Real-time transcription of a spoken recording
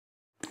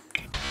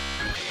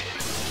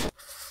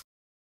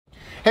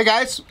Hey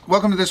guys,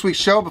 welcome to this week's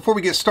show. Before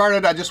we get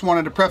started, I just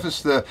wanted to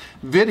preface the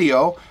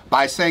video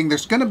by saying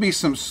there's going to be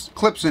some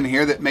clips in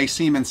here that may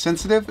seem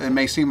insensitive, and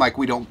may seem like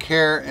we don't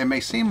care, and may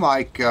seem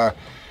like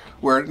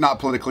we're not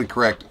politically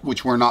correct,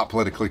 which we're not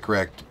politically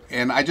correct.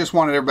 And I just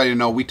wanted everybody to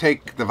know we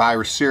take the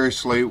virus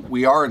seriously.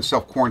 We are in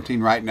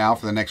self-quarantine right now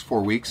for the next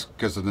 4 weeks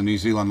because of the New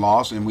Zealand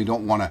laws, and we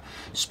don't want to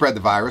spread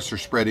the virus or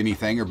spread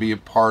anything or be a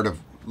part of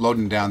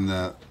loading down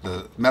the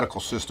medical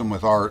system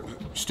with our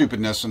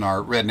stupidness and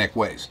our redneck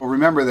ways. Well,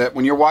 remember that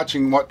when you're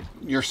watching what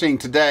you're seeing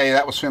today,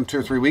 that was filmed 2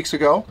 or 3 weeks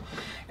ago.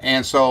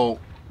 And so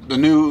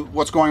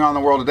what's going on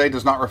in the world today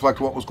does not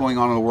reflect what was going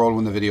on in the world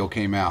when the video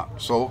came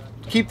out. So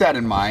keep that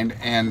in mind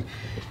and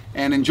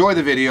enjoy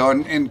the video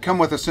and come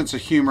with a sense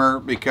of humor,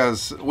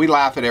 because we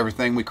laugh at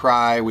everything. We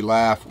cry, we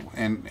laugh,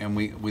 and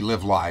we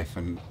live life,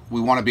 and we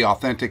want to be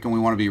authentic and we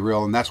want to be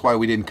real, and that's why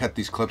we didn't cut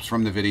these clips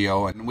from the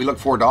video. And we look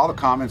forward to all the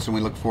comments, and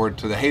we look forward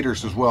to the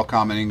haters as well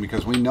commenting,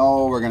 because we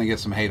know we're going to get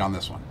some hate on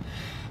this one.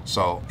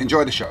 So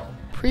enjoy the show.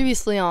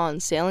 Previously on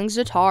Sailing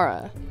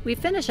Zatara. We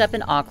finish up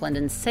in Auckland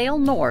and sail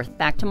north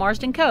back to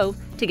Marsden Cove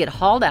to get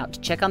hauled out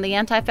to check on the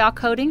anti-foul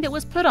coating that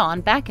was put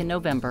on back in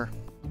November.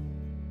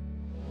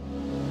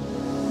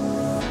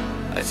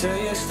 I tell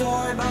you a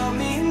story about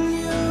me and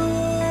you,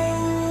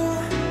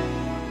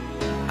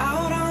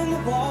 out on the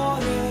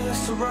water,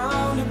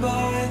 surrounded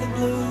by the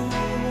blue.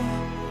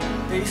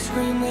 They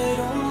scream that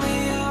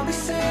only I'll be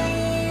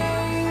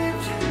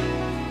saved.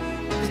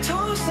 They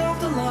toss off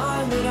the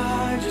line, but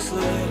I just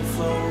let it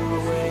float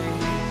away.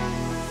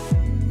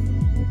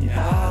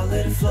 Yeah, I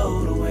let it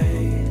float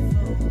away.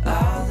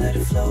 I let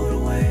it float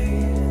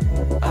away.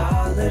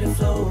 I let it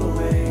float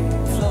away.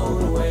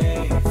 Float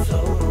away,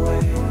 float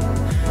away.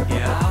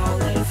 Yeah, I'll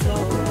let it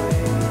float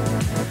away.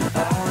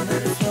 I'll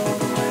let it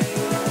float away.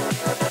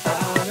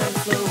 I'll let it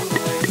float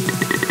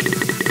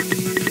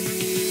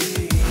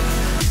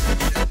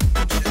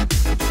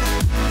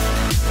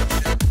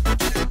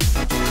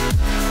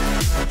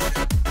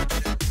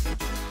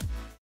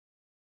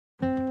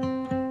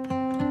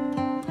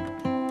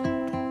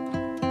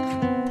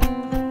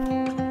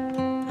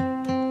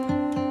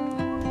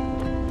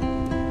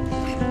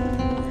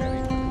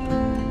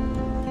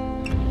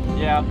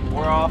Yeah,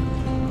 we're off.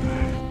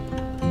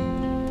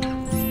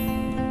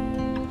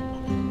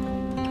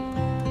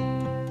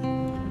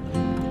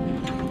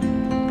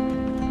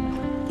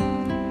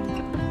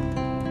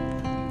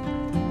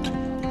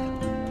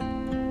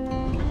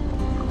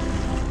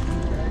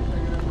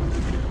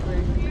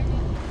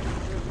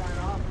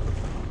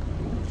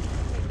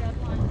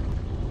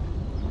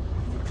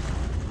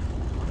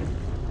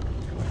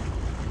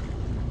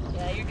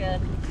 Yeah, you're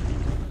good.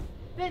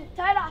 Been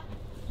tied off.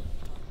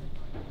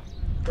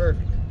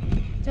 Perfect.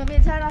 Do you want me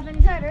to tie it off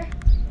any tighter?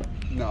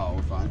 No,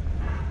 we're fine.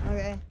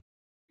 Okay.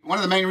 One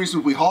of the main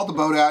reasons we hauled the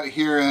boat out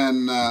here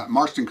in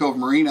Marsden Cove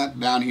Marina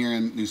down here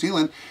in New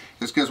Zealand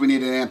is because we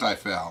needed an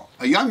anti-foul.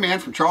 A young man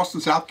from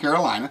Charleston, South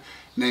Carolina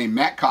named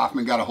Matt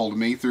Kaufman got a hold of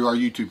me through our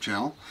YouTube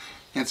channel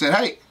and said,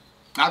 hey,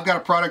 I've got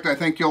a product I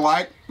think you'll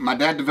like. My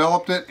dad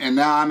developed it, and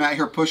now I'm out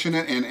here pushing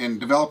it and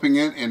developing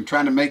it and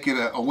trying to make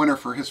it a winner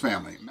for his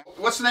family.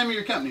 What's the name of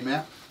your company,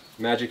 Matt?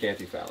 Magic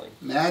Anti-Fouling.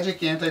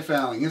 Magic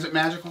Anti-Fouling. Is it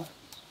magical?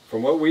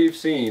 From what we've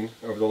seen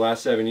over the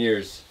last 7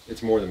 years,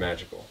 it's more than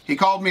magical. He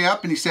called me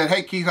up and he said,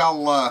 hey Keith,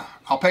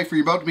 I'll pay for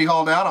your boat to be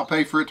hauled out. I'll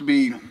pay for it to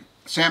be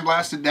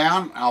sandblasted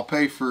down. I'll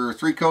pay for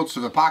 3 coats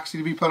of epoxy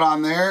to be put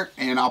on there,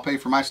 and I'll pay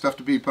for my stuff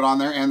to be put on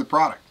there and the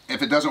product.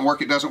 If it doesn't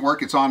work, it doesn't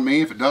work. It's on me.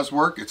 If it does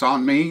work, it's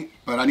on me.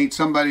 But I need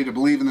somebody to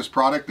believe in this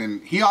product,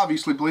 and he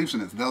obviously believes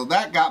in it. Though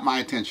that got my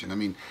attention. I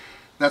mean,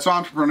 that's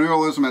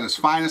entrepreneurialism at its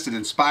finest. It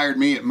inspired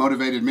me. It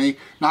motivated me.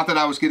 Not that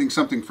I was getting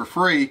something for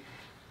free,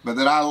 but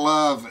that I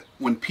love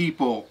when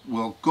people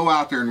will go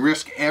out there and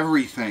risk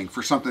everything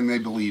for something they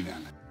believe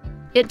in.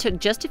 It took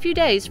just a few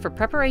days for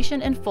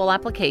preparation and full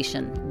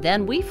application.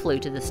 Then we flew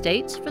to the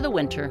States for the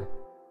winter.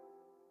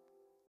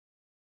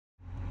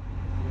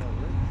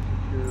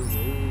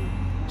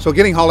 So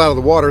getting hauled out of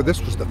the water,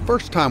 this was the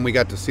first time we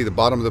got to see the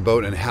bottom of the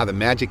boat and how the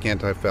Magic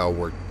Anti-Foul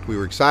worked. We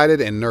were excited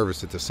and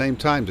nervous at the same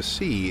time to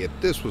see if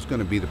this was going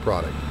to be the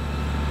product.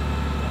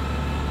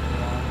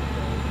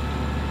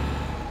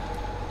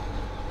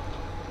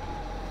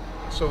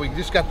 So we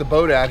just got the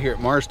boat out here at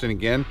Marsden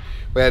again.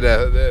 We had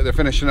they're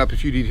finishing up a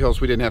few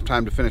details we didn't have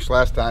time to finish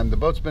last time. The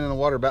boat's been in the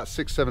water about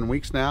 6-7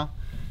 weeks now.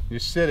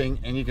 You're sitting,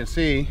 and you can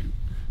see,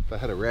 if I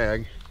had a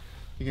rag,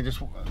 you can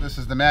just, this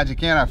is the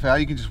Magic Anti-Foul.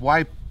 You can just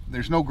wipe.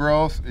 There's no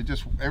growth.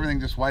 Everything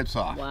just wipes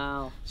off.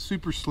 Wow.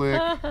 Super slick.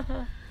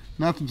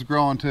 Nothing's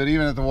growing to it,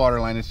 even at the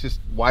waterline. It's just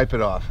wipe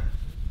it off.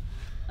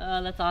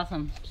 Oh, that's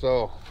awesome.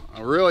 So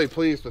I'm really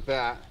pleased with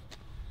that.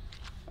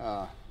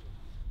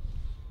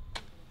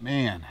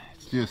 Man,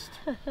 it's just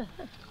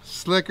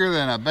slicker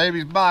than a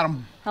baby's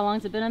bottom. How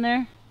long's it been in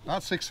there?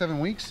 About 6-7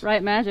 weeks.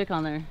 Write magic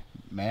on there.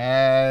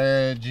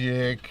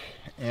 Magic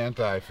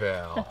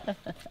Anti-Foul.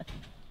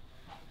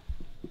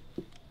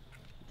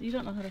 You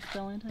don't know how to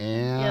spell anti-foul?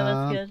 Yeah,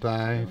 that's good.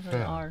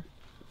 Anti-Foul.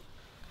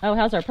 Oh,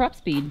 how's our prep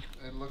speed?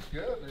 It looks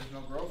good. There's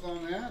no growth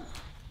on that.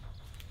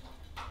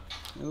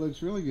 It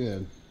looks really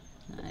good.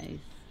 Nice.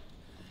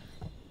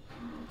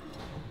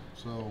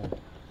 So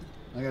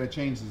I got to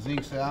change the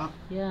zincs out.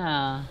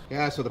 Yeah.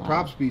 Yeah, so the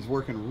prop speed's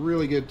working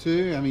really good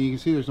too. I mean, you can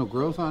see there's no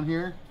growth on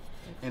here,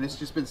 and it's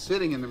just been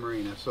sitting in the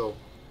marina, so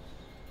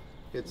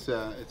it's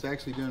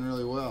actually doing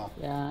really well.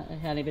 Yeah, it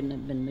hadn't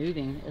even been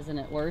moving. Isn't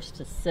it worse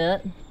to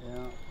sit?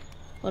 Yeah.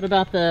 What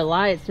about the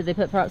lights? Did they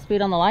put prop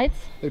speed on the lights?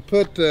 They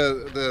put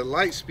the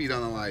light speed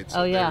on the lights.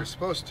 Oh, yeah. They were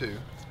supposed to.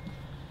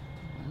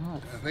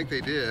 Oh, I think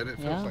they did. It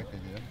feels Yeah. like they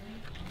did.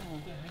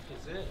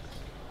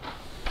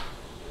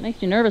 makes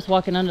you nervous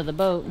walking under the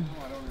boat.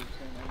 Oh, I don't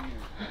understand that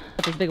either.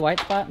 With this big white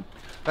spot.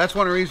 That's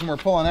one of the reasons we're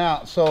pulling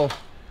out. So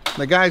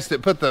the guys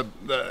that put the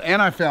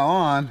Antifoul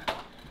on,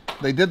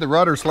 they did the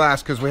rudders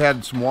last because we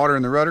had some water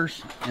in the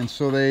rudders, and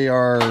so they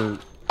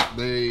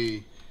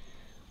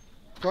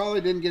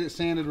probably didn't get it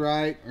sanded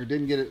right or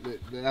didn't get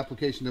it the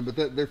application done,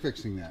 but they're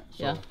fixing that.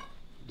 So Yeah.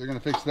 they're going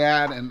to fix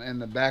that and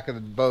the back of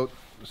the boat.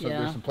 So Yeah.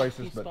 there's some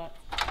places, but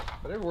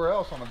everywhere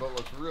else on the boat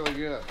looks really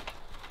good.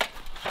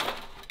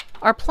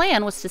 Our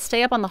plan was to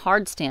stay up on the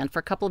hard stand for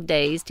a couple of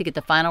days to get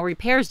the final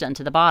repairs done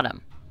to the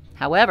bottom.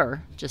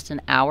 However, just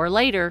an hour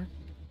later,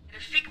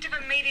 Effective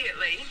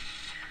immediately,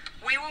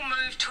 we will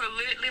move to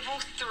alert level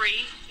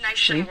 3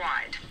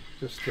 nationwide.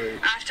 Just to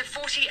After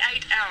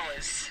 48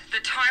 hours, the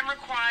time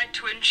required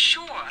to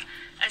ensure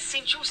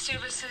essential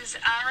services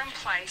are in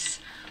place,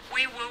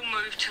 we will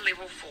move to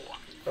level 4.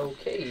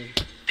 Okay.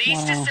 These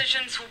Wow.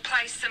 decisions will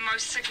place the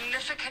most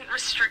significant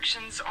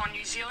restrictions on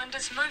New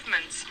Zealanders'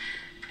 movements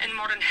in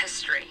modern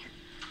history.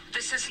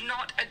 This is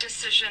not a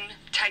decision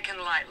taken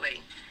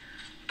lightly,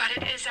 but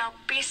it is our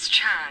best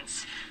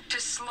chance to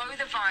slow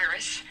the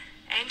virus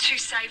and to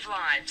save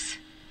lives.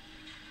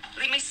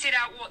 Let me set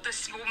out what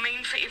this will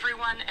mean for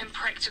everyone in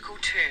practical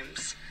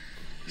terms.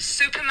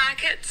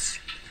 Supermarkets,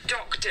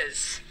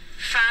 doctors,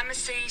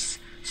 pharmacies,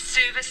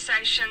 service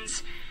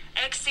stations,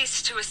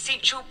 access to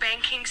essential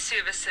banking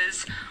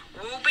services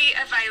will be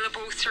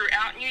available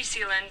throughout New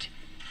Zealand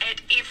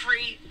at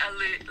every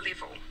alert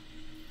level.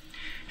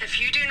 If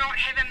you do not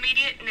have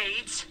immediate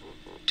needs,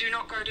 do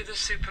not go to the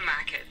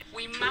supermarket.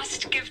 We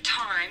must give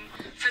time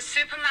for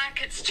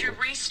supermarkets to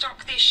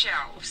restock their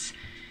shelves.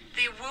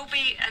 There will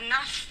be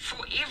enough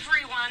for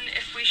everyone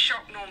if we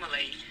shop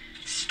normally.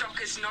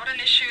 Stock is not an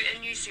issue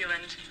in New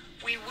Zealand.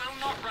 We will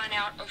not run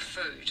out of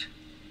food.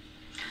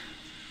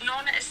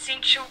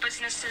 Non-essential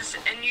businesses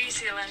in New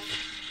Zealand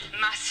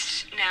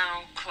must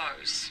now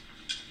close.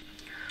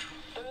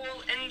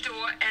 All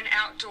indoor and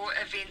outdoor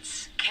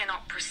events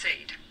cannot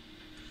proceed.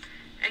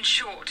 In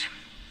short,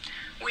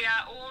 we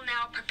are all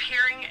now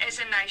preparing as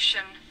a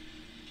nation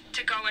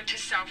to go into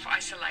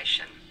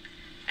self-isolation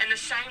in the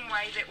same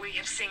way that we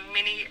have seen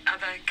many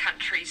other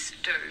countries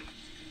do.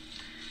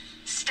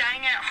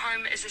 Staying at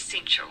home is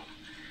essential.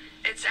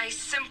 It's a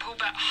simple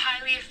but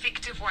highly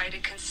effective way to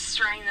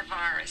constrain the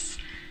virus.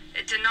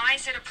 It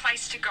denies it a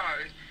place to go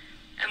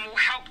and will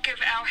help give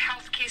our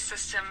healthcare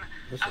system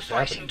a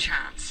fighting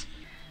chance.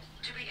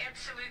 To be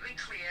absolutely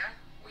clear,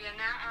 we are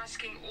now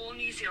asking all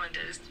New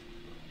Zealanders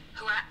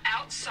who are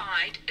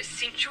outside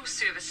essential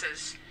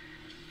services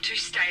to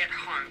stay at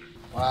home.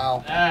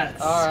 wow. That's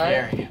All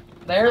right. scary.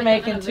 They're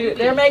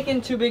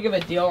making too big of a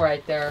deal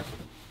right there.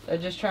 They're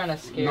just trying to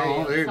scare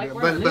No, you. they're- like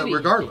we're in a but movie.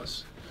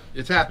 regardless,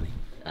 it's happening.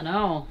 I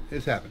know.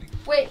 It's happening.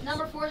 Wait,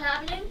 number 4 is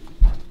happening?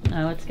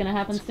 No, it's gonna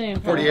happen soon.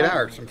 48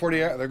 hours. In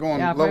 48, they're going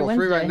Yeah, level probably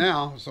 3 right Wednesday.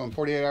 now. So in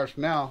 48 hours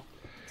from now,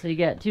 So you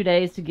get 2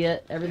 days to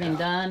get everything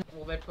done.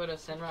 Will they put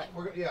us in right?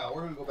 we're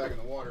gonna go back in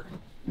the water.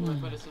 Will they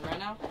put us in right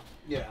now?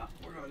 Yeah,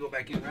 we're gonna go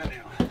back in right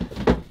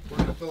now. We're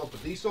gonna fill up the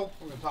diesel.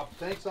 We're gonna top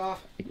the tanks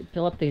off.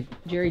 Fill up the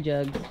jerry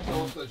jugs.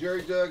 Fill up the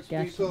jerry jugs,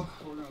 Gas. diesel.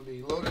 We're gonna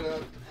be loaded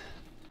up.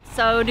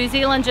 So New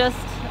Zealand just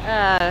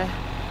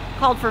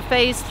called for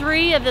phase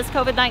 3 of this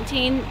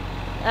COVID-19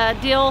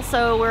 deal.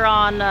 So we're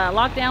on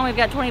lockdown. We've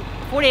got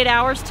 48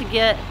 hours to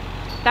get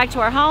back to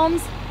our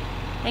homes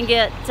and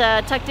get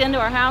tucked into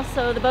our house.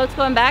 So the boat's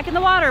going back in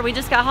the water. We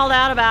just got hauled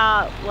out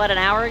about, what, an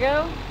hour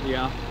ago?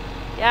 Yeah.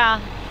 Yeah,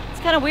 it's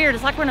kind of weird.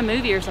 It's like we're in a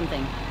movie or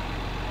something.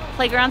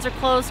 Playgrounds are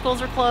closed,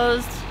 schools are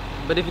closed.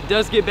 But if it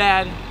does get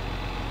bad,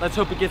 let's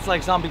hope it gets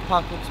like zombie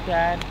apocalypse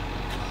bad.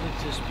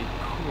 It'd just be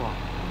cool.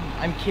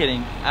 I'm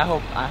kidding. I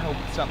hope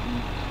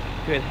something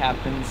good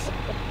happens.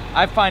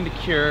 I find a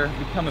cure,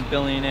 become a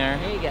billionaire.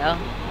 There you go.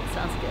 That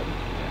sounds good.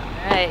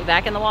 All right,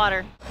 back in the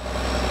water.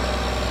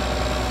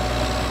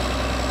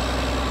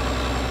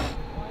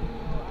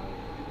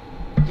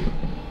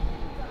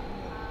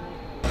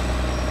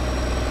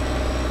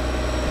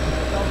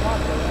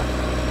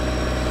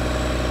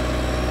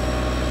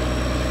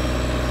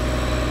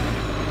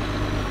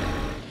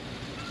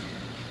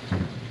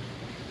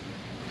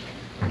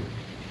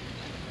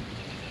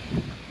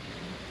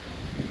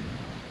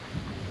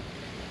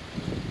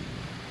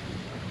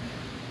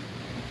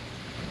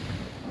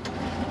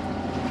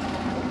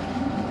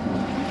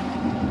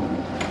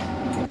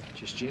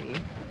 Just gently.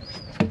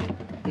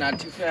 Not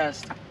too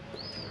fast.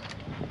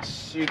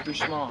 Super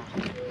small.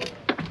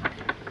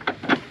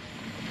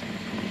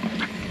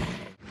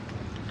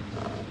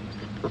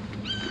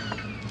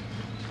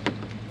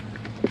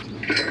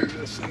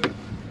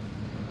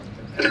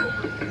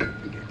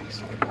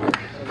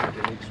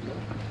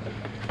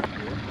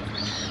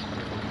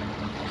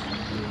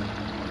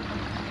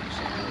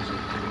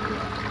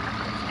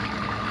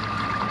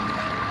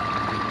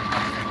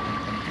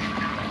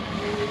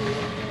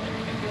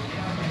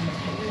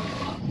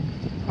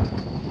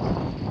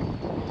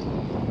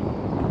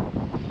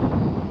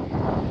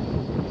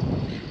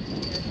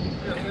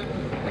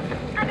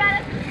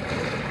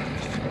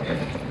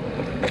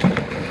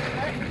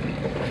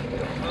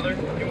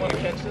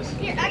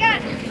 Here, I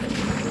got it.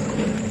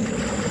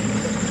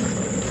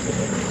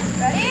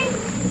 Ready?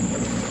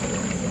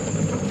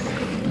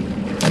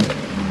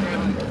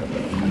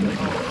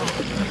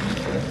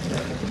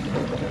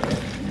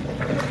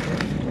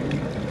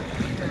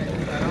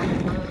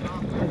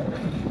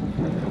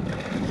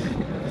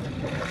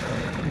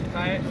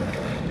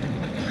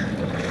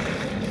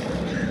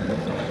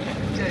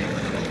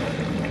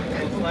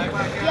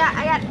 Yeah,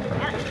 I got it.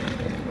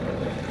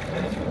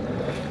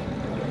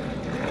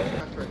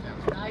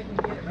 I can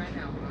get it right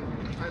now.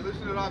 All right,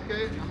 loosen it off,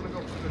 Kate. I'm gonna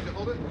go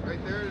hold it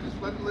right there and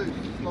just let it loose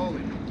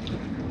slowly.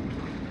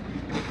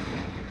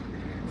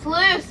 It's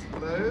loose.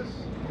 Loose.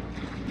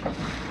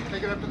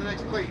 Take it up to the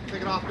next cleat.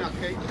 Take it off now,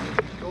 Kate.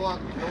 Go up,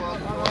 go up,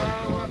 go up,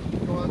 go up,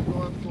 go up,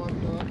 go up, go up,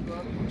 go up, go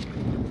up.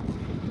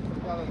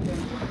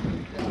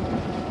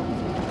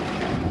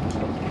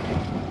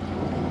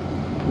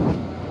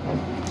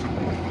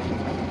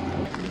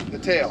 The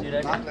tail,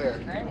 not there.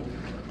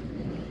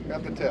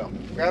 Grab the tail.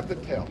 Grab the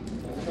tail.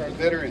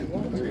 Bit her in.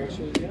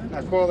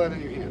 Now coil that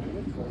in your hand.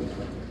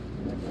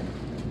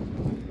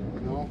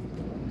 No.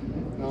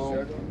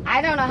 No.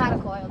 I don't know how to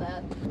coil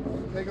that.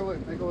 Take a look.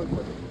 Take a look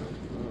with it.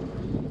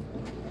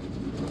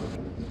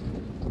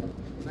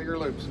 Bigger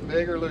loops.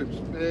 Bigger loops.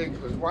 Big.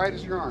 As wide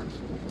as your arms.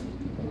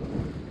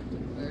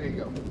 There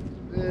you go.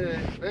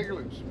 Bigger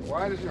loops.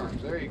 Wide as your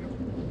arms. There you go.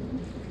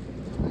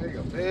 There you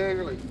go.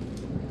 Bigger loops.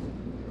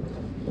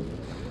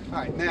 All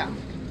right. Now,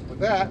 with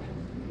that,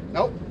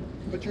 nope.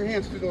 Put your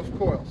hands through those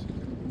coils.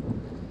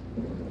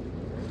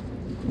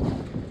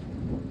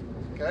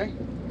 Okay?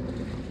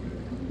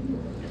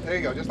 There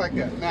you go, just like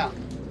that. Now,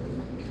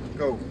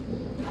 go.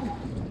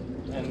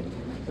 And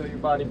fill your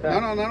body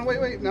back. No,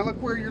 wait. Now look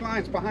where your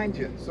line's behind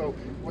you. So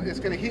it's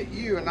going to hit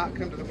you and not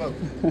come to the boat.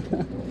 All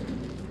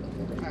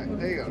right,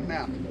 there you go.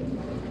 Now,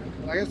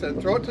 like I said,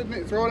 throw it to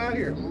me. Throw it out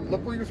here.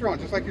 Look where you're throwing,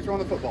 just like you're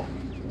throwing the football.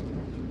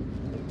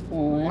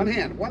 One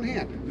hand.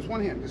 Just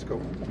one hand. Just go.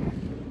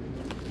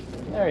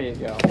 There you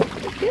go.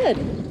 Good.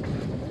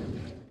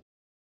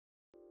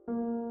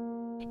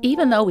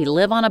 Even though we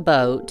live on a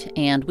boat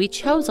and we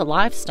chose a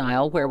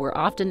lifestyle where we're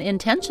often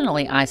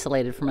intentionally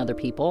isolated from other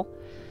people,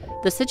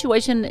 the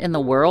situation in the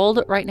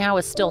world right now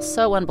is still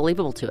so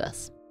unbelievable to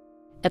us.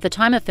 At the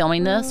time of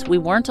filming this, we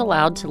weren't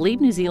allowed to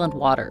leave New Zealand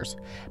waters,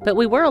 but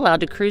we were allowed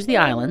to cruise the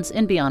islands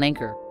and be on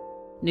anchor.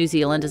 New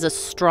Zealand is a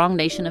strong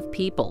nation of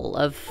people,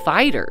 of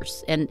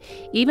fighters, and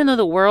even though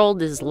the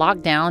world is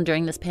locked down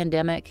during this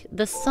pandemic,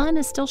 the sun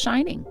is still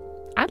shining.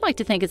 I'd like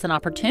to think it's an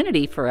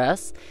opportunity for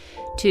us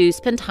to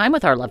spend time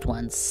with our loved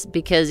ones,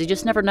 because you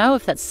just never know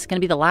if that's going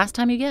to be the last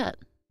time you get.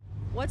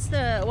 What's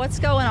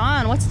going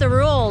on? What's the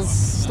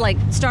rules, like,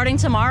 starting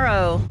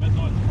tomorrow?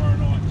 Midnight tomorrow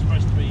night. It's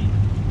supposed to be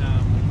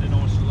in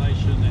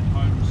isolation at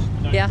homes,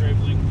 no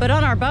traveling. But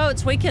on our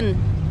boats, we can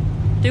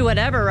do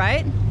whatever,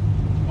 right?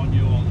 On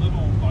your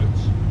little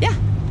boats. Yeah.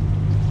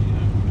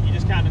 You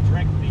just can't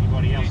interact with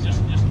anybody else.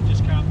 Just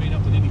can't meet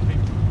up with any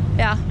people.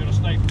 Yeah. You've got to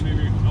stay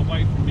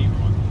away from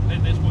everyone.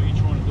 That's what you're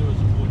trying to do, is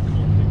avoid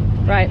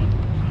contact. Right.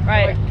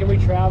 Right. Like, can we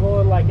travel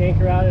and like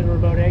anchor out in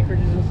remote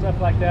anchorages and stuff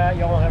like that?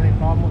 Y'all don't have any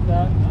problem with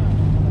that?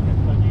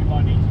 But you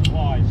might need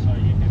supplies, so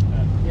you have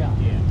to. Yeah.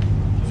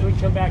 So we can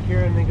come back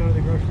here and then go to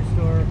the grocery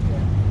store. Yeah.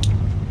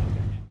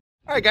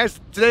 All right, guys.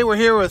 Today we're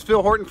here with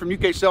Phil Horton from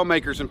UK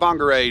Sailmakers in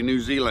Whangarei, New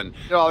Zealand.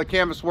 Did all the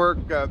canvas work.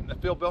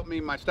 Phil built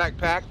me my stack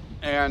pack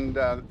and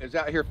is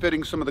out here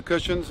fitting some of the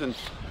cushions. And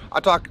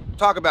I talk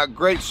about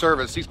great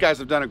service. These guys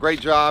have done a great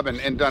job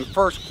and done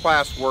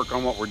first-class work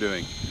on what we're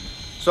doing.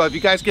 So if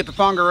you guys get to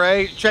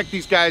Whangarei, check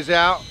these guys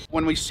out.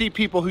 When we see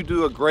people who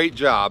do a great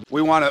job,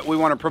 we want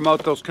to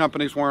promote those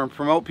companies. We want to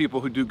promote people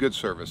who do good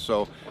service.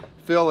 So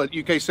Phil at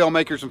UK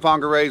Sailmakers in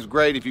Whangarei is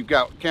great. If you've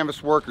got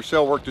canvas work or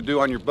sail work to do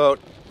on your boat,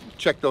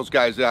 check those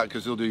guys out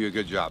because they'll do you a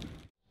good job.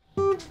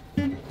 So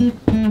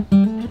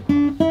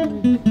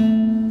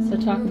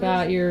talk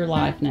about your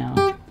life now.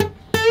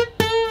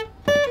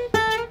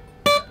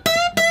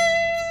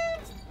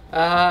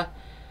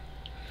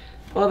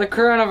 Well, the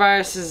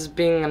coronavirus is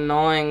being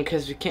annoying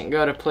because we can't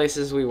go to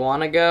places we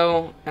want to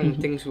go, and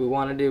things we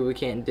want to do we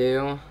can't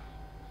do.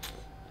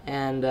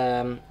 And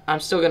I'm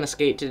still going to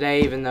skate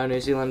today, even though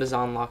New Zealand is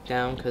on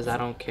lockdown, because I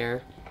don't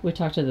care. We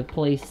talked to the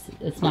police.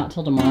 It's not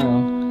till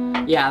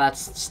tomorrow. Yeah,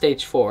 that's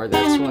stage 4.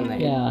 That's when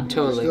they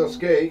totally... You still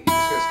skate. You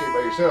just gotta skate by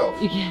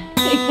yourself. You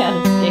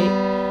gotta skate. You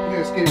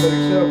gotta skate by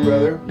yourself,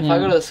 brother. If I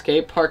go to the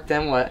skate park,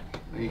 then what?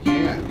 You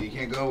can't. You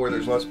can't go where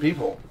there's less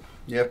people.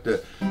 You have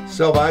to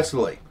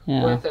self-isolate.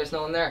 What if there's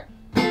no one there?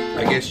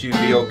 I guess you'd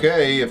be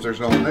okay if there's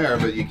no one there,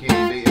 but you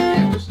can't be. You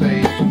have to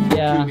stay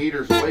 2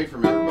 meters away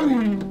from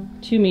everybody.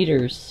 2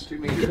 meters. 2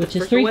 meters. Which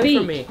is 3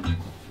 feet.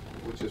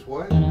 Which is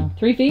what? I know.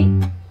 3 feet?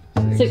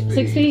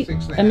 6 feet?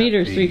 6.5 a meter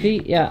is feet. 3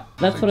 feet? Yeah,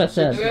 that's what I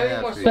said.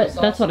 6.5 feet. But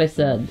that's what I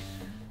said.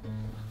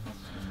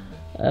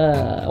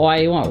 Why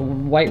you want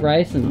white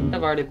rice and...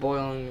 I've already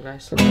boiling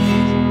rice.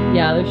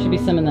 Yeah, there should be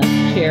some in that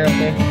chair up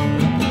there.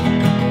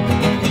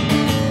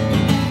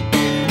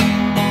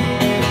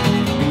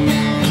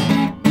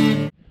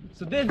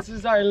 So this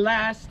is our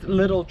last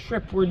little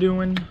trip we're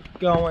doing,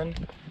 going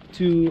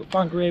to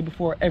Funkeray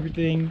before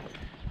everything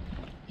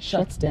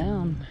shuts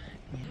down.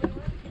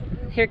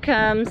 Here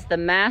comes the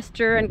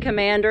master and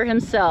commander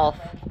himself.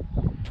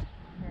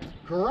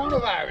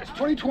 Coronavirus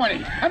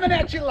 2020, coming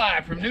at you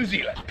live from New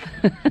Zealand.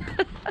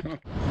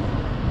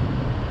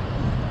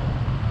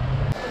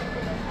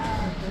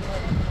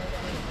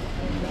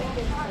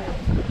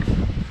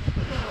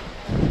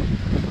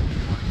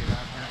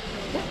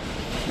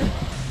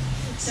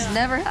 This has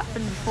never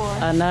happened before.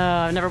 I know,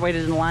 I've never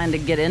waited in line to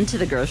get into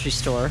the grocery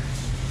store.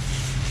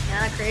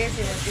 Kinda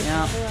crazy what people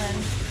Yeah. are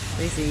doing.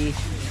 Crazy.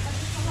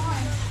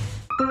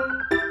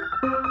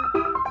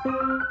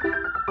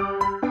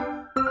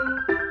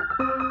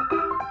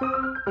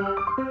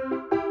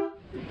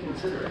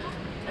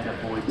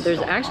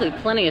 There's actually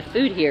plenty of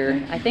food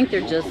here. I think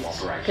they're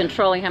just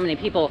controlling how many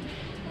people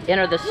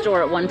enter the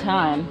store at one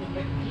time,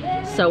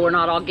 so we're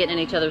not all getting in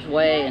each other's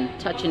way and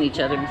touching each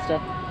other and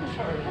stuff.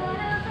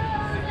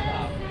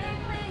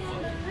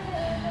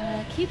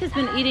 Keith has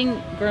been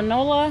eating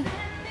granola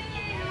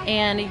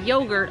and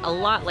yogurt a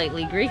lot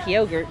lately, Greek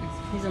yogurt.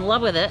 He's in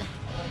love with it,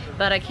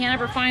 but I can't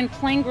ever find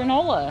plain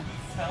granola.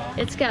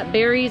 It's got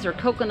berries or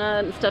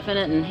coconut and stuff in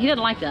it, and he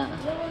doesn't like that.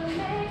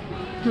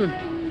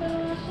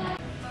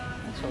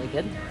 That's really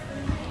good.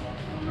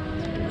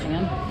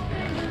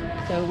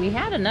 So we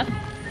had enough,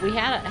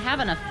 have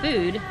enough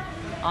food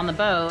on the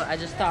boat. I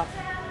just thought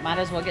might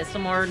as well get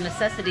some more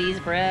necessities,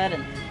 bread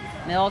and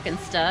milk and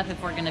stuff,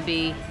 if we're gonna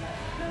be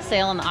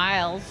sailing the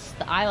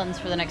islands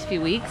for the next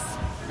few weeks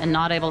and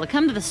not able to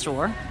come to the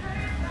store.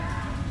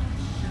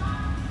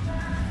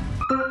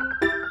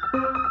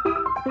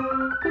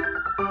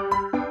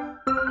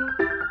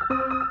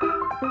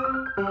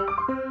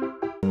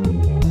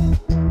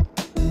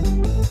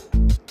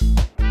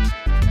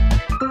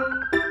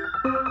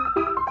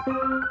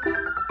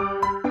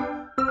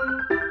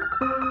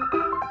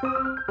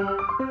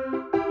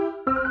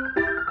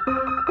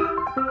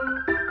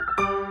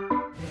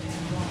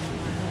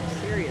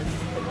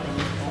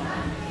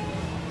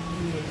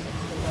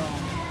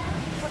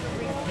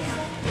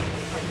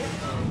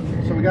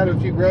 So we got a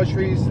few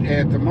groceries,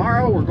 and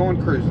tomorrow we're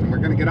going cruising. We're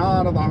going to get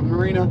out of the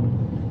marina,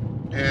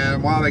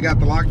 and while they got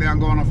the lockdown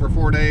going on for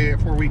 4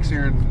 weeks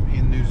here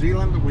in New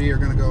Zealand, we are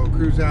going to go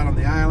cruise out on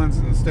the islands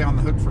and stay on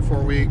the hook for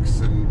 4 weeks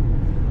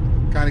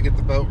and kind of get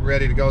the boat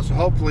ready to go. So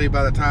hopefully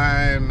by the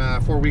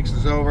time 4 weeks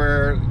is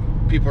over,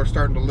 people are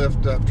starting to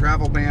lift up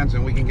travel bans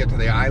and we can get to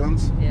the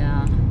islands.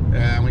 Yeah.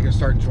 And we can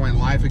start enjoying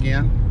life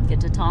again.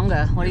 Get to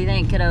Tonga. What do you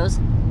think, kiddos?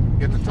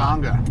 Get to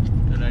Tonga.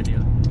 Good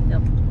idea.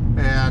 Yep.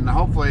 And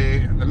hopefully,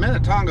 the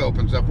minute Tonga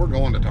opens up, we're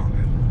going to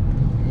Tonga.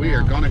 We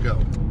are going to go.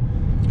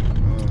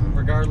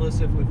 Regardless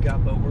if we've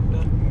got boat work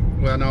done?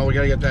 Well, no, we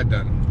got to get that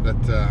done.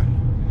 But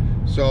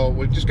so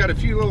we've just got a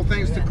few little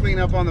things to clean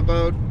up on the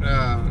boat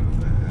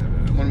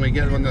when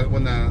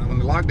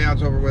the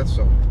lockdown's over with.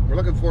 So we're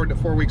looking forward to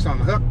 4 weeks on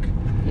the hook.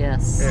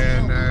 Yes.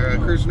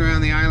 And cruising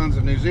around the islands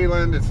of New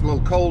Zealand. It's a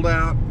little cold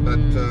out, but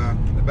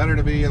better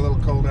to be a little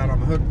cold out on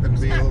the hook than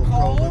to be a little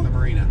cold in the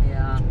marina.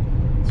 Yeah.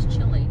 It's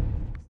chilly.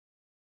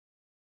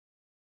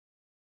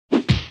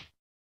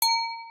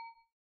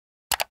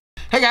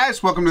 Hey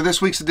guys, welcome to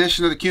this week's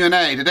edition of the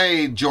Q&A.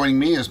 Today, joining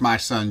me is my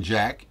son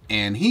Jack,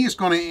 and he is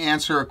going to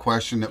answer a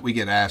question that we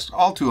get asked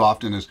all too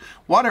often is,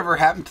 whatever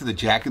happened to the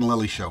Jack and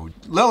Lily show?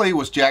 Lily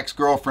was Jack's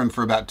girlfriend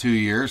for about 2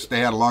 years. They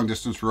had a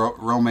long-distance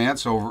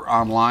romance over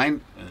online,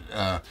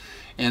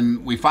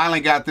 and we finally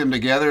got them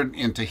together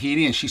in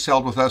Tahiti, and she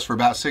sailed with us for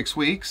about 6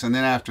 weeks, and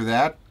then after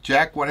that,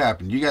 Jack, what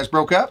happened? You guys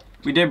broke up?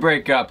 We did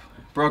break up.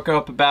 Broke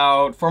up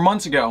about 4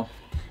 months ago.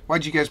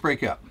 Why'd you guys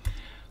break up?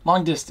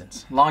 Long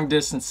distance. Long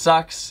distance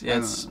sucks.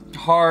 It's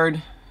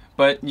hard,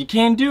 but you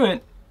can do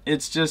it.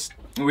 It's just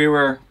we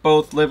were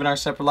both living our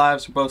separate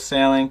lives. We're both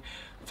sailing.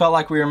 Felt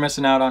like we were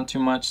missing out on too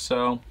much,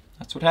 so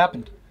that's what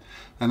happened.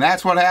 And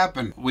that's what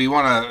happened. We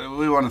want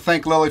to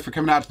thank Lily for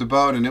coming out to the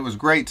boat, and it was a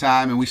great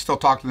time, and we still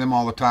talk to them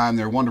all the time.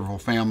 They're a wonderful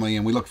family,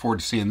 and we look forward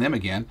to seeing them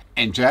again.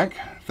 And Jack,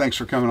 thanks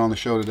for coming on the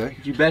show today.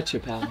 You betcha,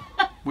 pal.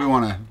 We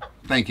want to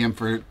thank him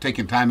for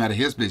taking time out of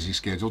his busy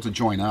schedule to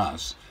join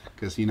us,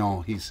 because, you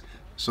know, he's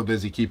so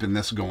busy keeping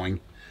this going.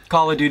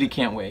 Call of Duty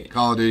can't wait.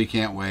 Call of Duty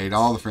can't wait.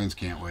 All the friends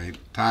can't wait.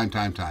 Time.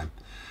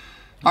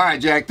 All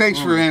right, Jack, thanks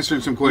for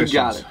answering some questions. You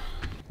got it.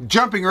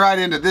 Jumping right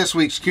into this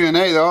week's Q&A,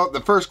 though, the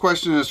first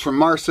question is from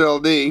Marcel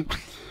D.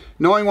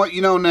 Knowing what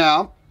you know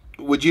now,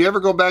 would you ever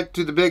go back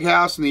to the big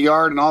house and the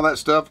yard and all that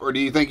stuff, or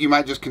do you think you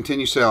might just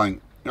continue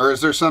sailing? Or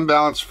is there some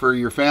balance for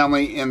your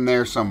family in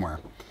there somewhere?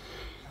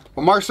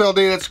 Well, Marcel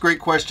D, that's a great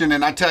question,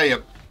 and I tell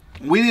you,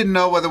 we didn't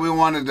know whether we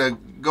wanted to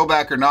go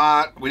back or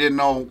not. We didn't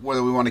know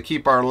whether we want to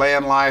keep our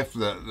land life,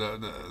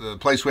 the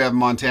place we have in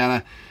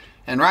Montana.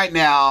 And right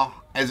now,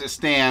 as it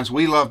stands,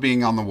 we love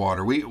being on the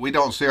water. We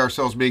don't see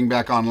ourselves being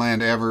back on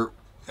land ever.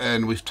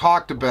 And we've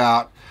talked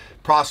about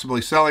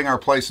possibly selling our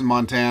place in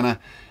Montana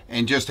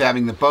and just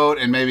having the boat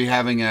and maybe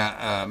having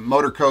a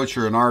motor coach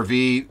or an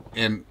RV,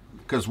 and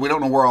because we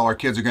don't know where all our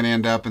kids are going to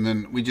end up, and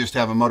then we just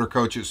have a motor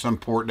coach at some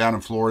port down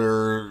in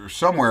Florida or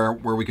somewhere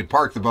where we could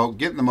park the boat,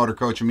 get in the motor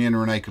coach, and me and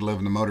Renee could live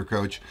in the motor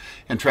coach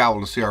and travel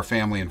to see our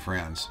family and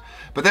friends.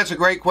 But that's a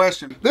great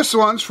question. This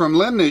one's from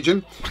Lynn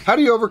Nugent. How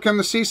do you overcome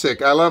the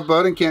seasick? I love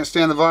boating, can't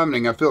stand the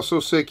vomiting. I feel so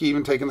sick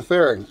even taking the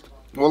ferry.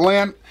 Well,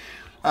 Lynn,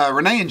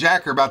 Renee and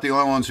Jack are about the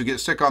only ones who get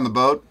sick on the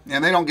boat,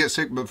 and they don't get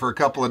sick but for a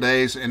couple of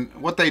days. And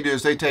what they do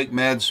is they take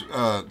meds,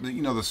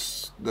 you know,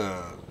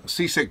 the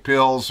seasick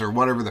pills or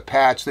whatever, the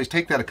patch. They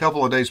take that a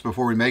couple of days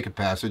before we make a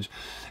passage.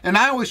 And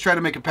I always try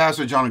to make a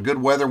passage on a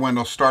good weather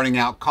window, starting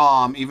out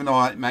calm, even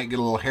though it might get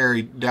a little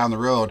hairy down the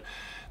road.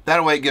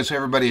 That way it gives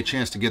everybody a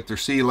chance to get their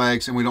sea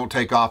legs, and we don't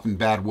take off in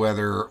bad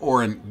weather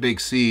or in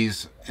big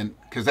seas, and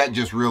because that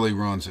just really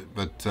ruins it.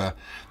 But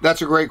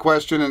that's a great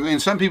question,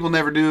 and some people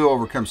never do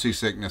overcome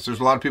seasickness. There's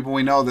a lot of people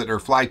we know that are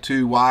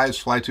fly-to wives,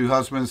 fly-to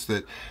husbands,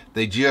 that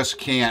they just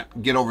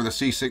can't get over the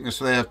seasickness,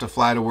 so they have to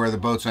fly to where the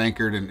boat's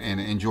anchored and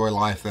enjoy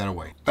life that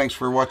way. Thanks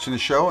for watching the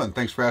show, and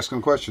thanks for asking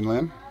the question,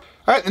 Lynn.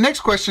 All right, the next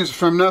question is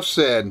from Nuff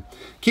Said.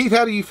 Keith,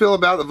 how do you feel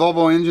about the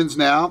Volvo engines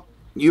now?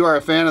 You are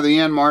a fan of the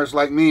Yanmars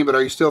like me, but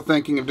are you still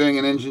thinking of doing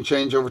an engine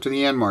change over to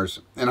the Yanmars?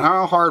 And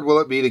how hard will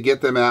it be to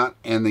get them out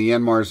and the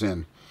Yanmars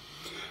in?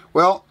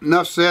 Well,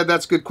 Nuff Said,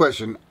 that's a good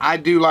question. I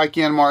do like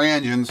Yanmar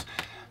engines.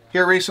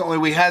 Here recently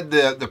we had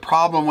the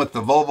problem with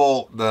the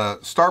Volvo, the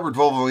starboard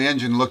Volvo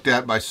engine looked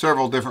at by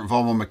several different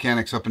Volvo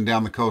mechanics up and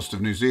down the coast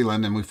of New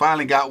Zealand, and we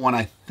finally got one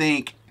I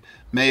think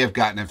may have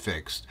gotten it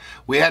fixed.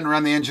 We hadn't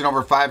run the engine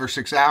over 5 or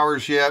 6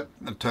 hours yet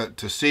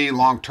to see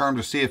long term,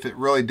 to see if it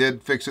really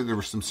did fix it. There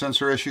were some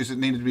sensor issues that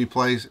needed to be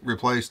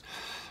replaced,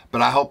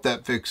 but I hope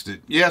that fixed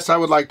it. Yes, I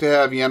would like to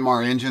have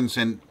Yanmar engines,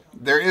 and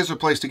there is a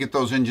place to get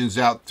those engines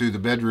out through the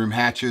bedroom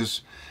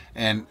hatches,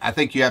 and I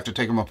think you have to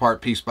take them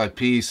apart piece by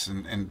piece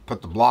and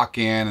put the block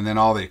in and then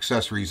all the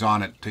accessories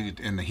on it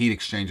and the heat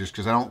exchangers,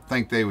 because I don't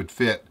think they would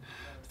fit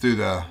through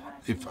the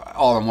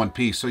all in one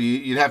piece. So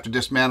you'd have to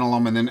dismantle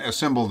them and then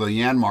assemble the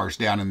Yanmars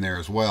down in there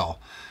as well.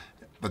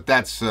 But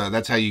that's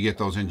how you get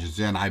those engines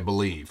in, I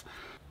believe.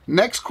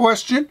 Next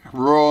question,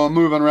 we're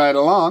moving right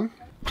along.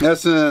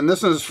 This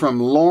is from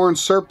Lauren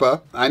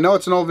Serpa. I know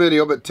it's an old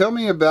video, but tell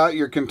me about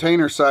your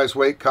container size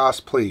weight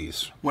cost,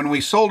 please. When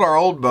we sold our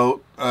old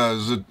boat,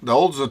 the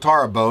old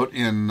Zatara boat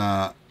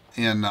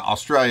in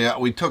Australia,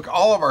 we took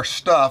all of our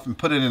stuff and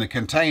put it in a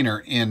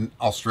container in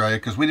Australia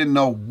because we didn't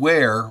know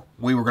where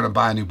we were going to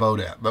buy a new boat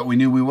at, but we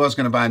knew we was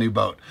going to buy a new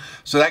boat.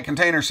 So that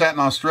container sat in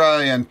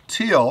Australia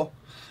until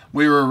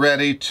we were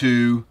ready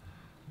to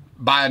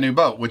buy a new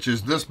boat, which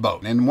is this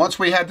boat. And once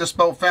we had this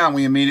boat found,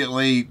 we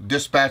immediately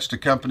dispatched a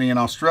company in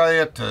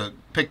Australia to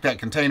pick that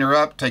container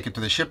up, take it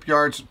to the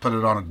shipyards, put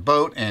it on a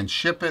boat, and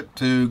ship it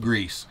to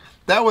Greece.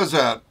 That was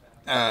a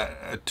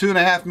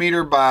 2.5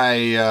 meter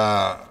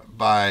by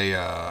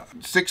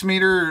 6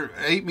 meter,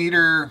 8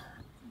 meter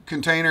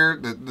container,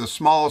 the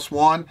smallest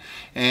one,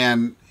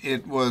 and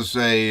it was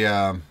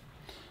a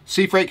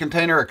sea freight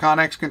container, a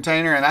Connex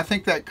container, and I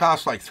think that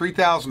cost like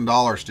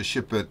 $3,000 to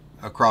ship it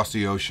across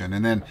the ocean.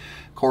 And then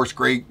of course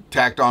Greg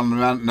tacked on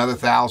another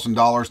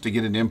 $1,000 to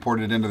get it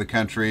imported into the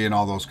country and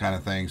all those kind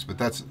of things. But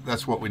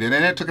that's what we did,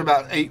 and it took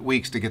about 8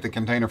 weeks to get the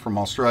container from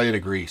Australia to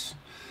Greece.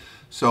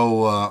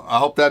 So I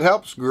hope that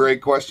helps.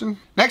 Great question.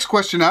 Next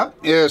question up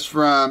is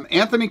from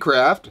Anthony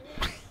Kraft.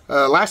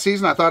 Last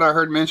season I thought I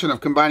heard mention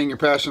of combining your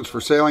passions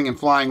for sailing and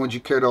flying. Would you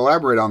care to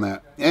elaborate on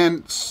that?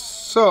 And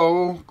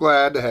so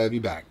glad to have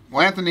you back.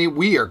 Well, Anthony,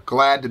 we are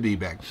glad to be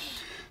back.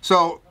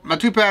 So my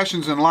two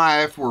passions in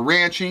life were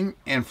ranching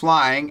and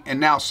flying, and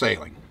now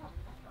sailing.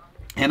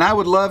 And I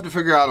would love to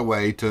figure out a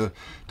way to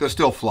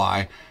still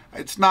fly.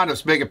 It's not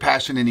as big a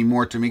passion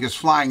anymore to me because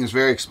flying is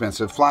very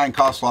expensive. Flying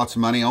costs lots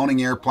of money.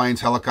 Owning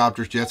airplanes,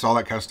 helicopters, jets, all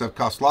that kind of stuff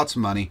costs lots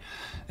of money.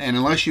 And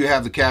unless you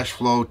have the cash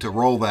flow to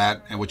roll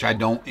that, and which I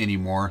don't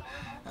anymore,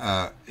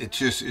 it's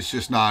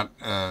just not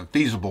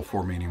feasible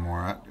for me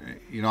anymore.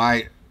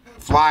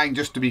 Flying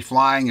just to be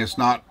flying is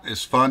not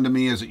as fun to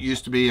me as it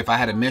used to be. If I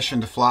had a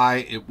mission to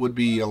fly, it would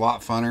be a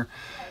lot funner.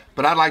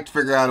 But I'd like to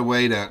figure out a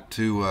way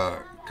to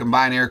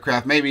combine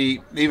aircraft,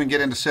 maybe even get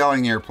into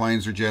selling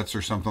airplanes or jets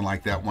or something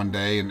like that one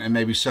day, and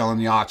maybe selling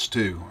yachts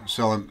too,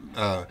 selling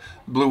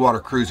blue water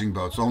cruising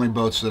boats, only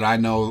boats that I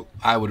know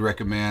I would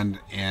recommend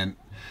and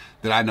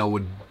that I know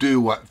would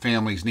do what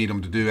families need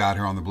them to do out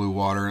here on the blue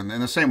water, and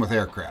the same with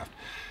aircraft.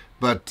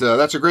 But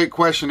that's a great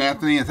question,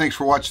 Anthony, and thanks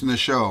for watching the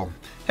show.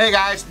 Hey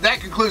guys,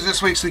 that concludes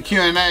this week's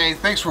Q&A.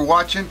 Thanks for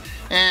watching,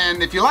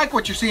 and if you like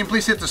what you're seeing,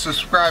 please hit the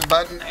subscribe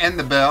button and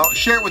the bell.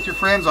 Share it with your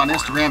friends on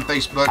Instagram,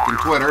 Facebook, and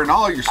Twitter, and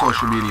all your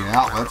social media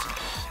outlets.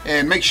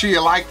 And make sure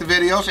you like the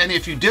videos, and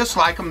if you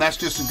dislike them, that's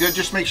just as good.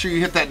 Just make sure you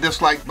hit that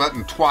dislike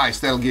button twice.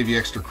 That'll give you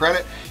extra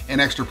credit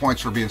and extra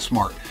points for being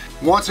smart.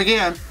 Once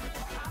again,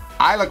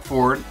 I look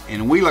forward,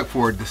 and we look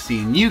forward to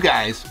seeing you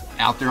guys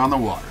out there on the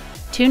water.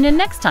 Tune in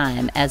next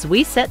time as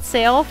we set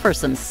sail for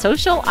some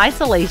social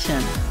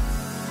isolation.